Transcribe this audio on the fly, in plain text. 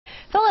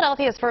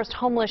Philadelphia's first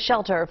homeless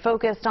shelter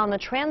focused on the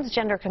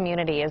transgender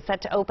community is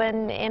set to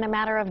open in a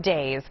matter of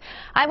days.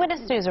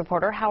 Eyewitness News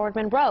reporter Howard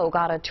Monroe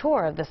got a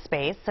tour of the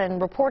space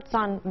and reports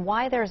on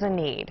why there's a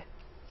need.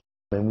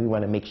 And we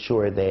want to make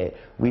sure that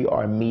we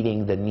are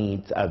meeting the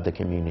needs of the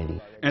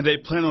community. And they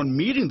plan on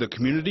meeting the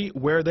community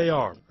where they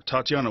are.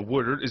 Tatiana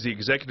Woodard is the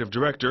executive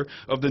director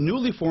of the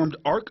newly formed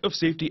Arc of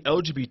Safety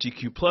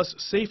LGBTQ+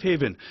 Safe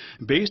Haven.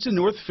 Based in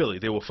North Philly,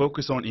 they will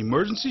focus on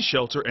emergency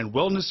shelter and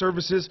wellness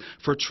services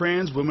for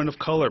trans women of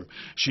color.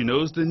 She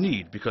knows the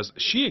need because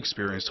she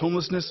experienced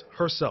homelessness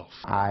herself.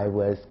 I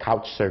was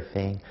couch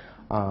surfing.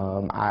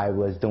 I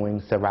was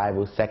doing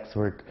survival sex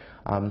work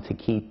to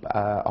keep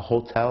a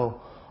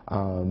hotel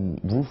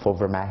roof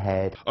over my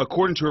head.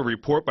 According to a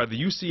report by the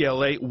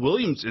UCLA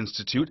Williams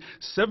Institute,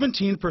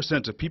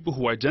 17% of people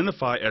who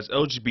identify as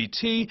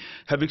LGBT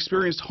have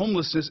experienced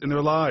homelessness in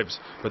their lives,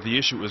 but the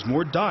issue is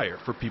more dire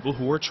for people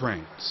who are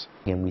trans.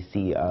 And we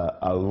see an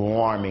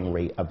alarming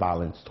rate of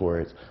violence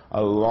towards,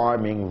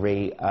 alarming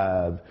rate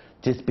of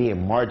just being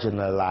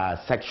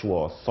marginalized,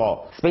 sexual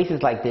assault.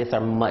 Spaces like this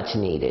are much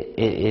needed.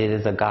 It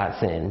is a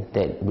godsend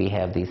that we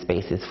have these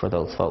spaces for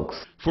those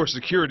folks. For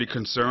security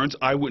concerns,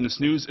 Eyewitness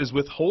News is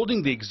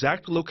withholding the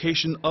exact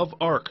location of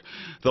ARC.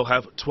 They'll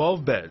have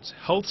 12 beds,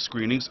 health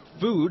screenings,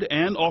 food,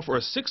 and offer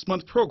a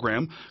 6-month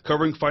program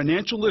covering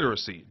financial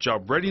literacy,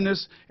 job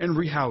readiness, and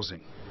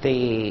rehousing.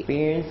 The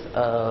experience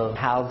of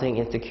housing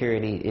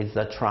insecurity is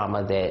a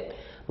trauma that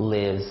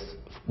lives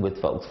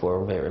with folks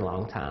for a very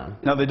long time.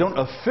 Now, they don't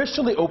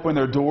officially open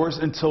their doors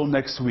until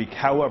next week.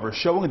 However,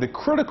 showing the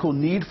critical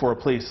need for a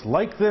place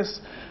like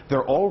this,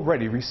 they're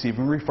already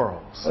receiving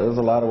referrals. There's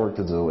a lot of work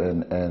to do,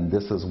 and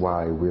this is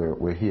why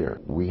we're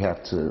here. We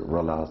have to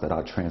realize that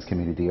our trans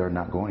community are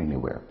not going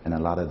anywhere, and a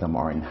lot of them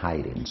are in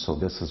hiding. So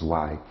this is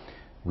why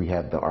we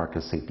have the Arc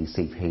of Safety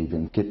Safe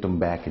Haven, get them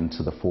back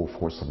into the full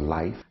force of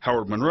life.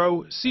 Howard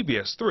Monroe,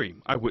 CBS 3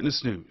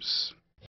 Eyewitness News.